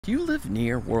Do you live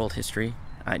near world history?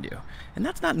 I do. And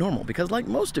that's not normal because, like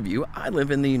most of you, I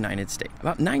live in the United States.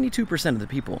 About 92% of the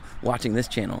people watching this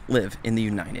channel live in the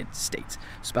United States.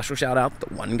 Special shout out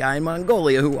to one guy in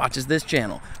Mongolia who watches this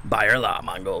channel. Bayer La,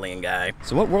 Mongolian guy.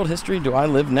 So what world history do I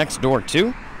live next door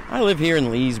to? I live here in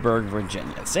Leesburg,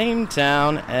 Virginia. Same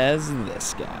town as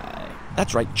this guy.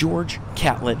 That's right, George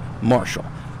Catlett Marshall.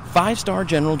 5-star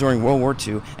general during World War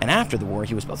II, and after the war,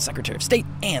 he was both Secretary of State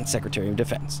and Secretary of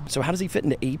Defense. So how does he fit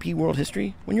into AP World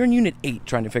History? When you're in Unit 8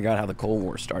 trying to figure out how the Cold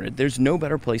War started, there's no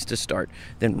better place to start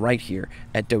than right here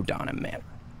at Dodona Manor.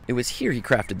 It was here he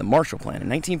crafted the Marshall Plan in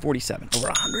 1947, over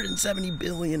 $170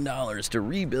 billion to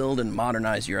rebuild and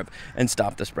modernize Europe and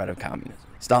stop the spread of communism.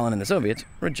 Stalin and the Soviets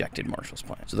rejected Marshall's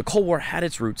plan, so the Cold War had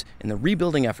its roots in the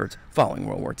rebuilding efforts following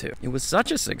World War II. It was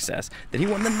such a success that he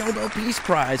won the Nobel Peace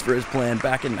Prize for his plan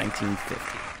back in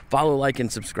 1950. Follow, like,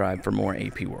 and subscribe for more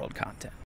AP World content.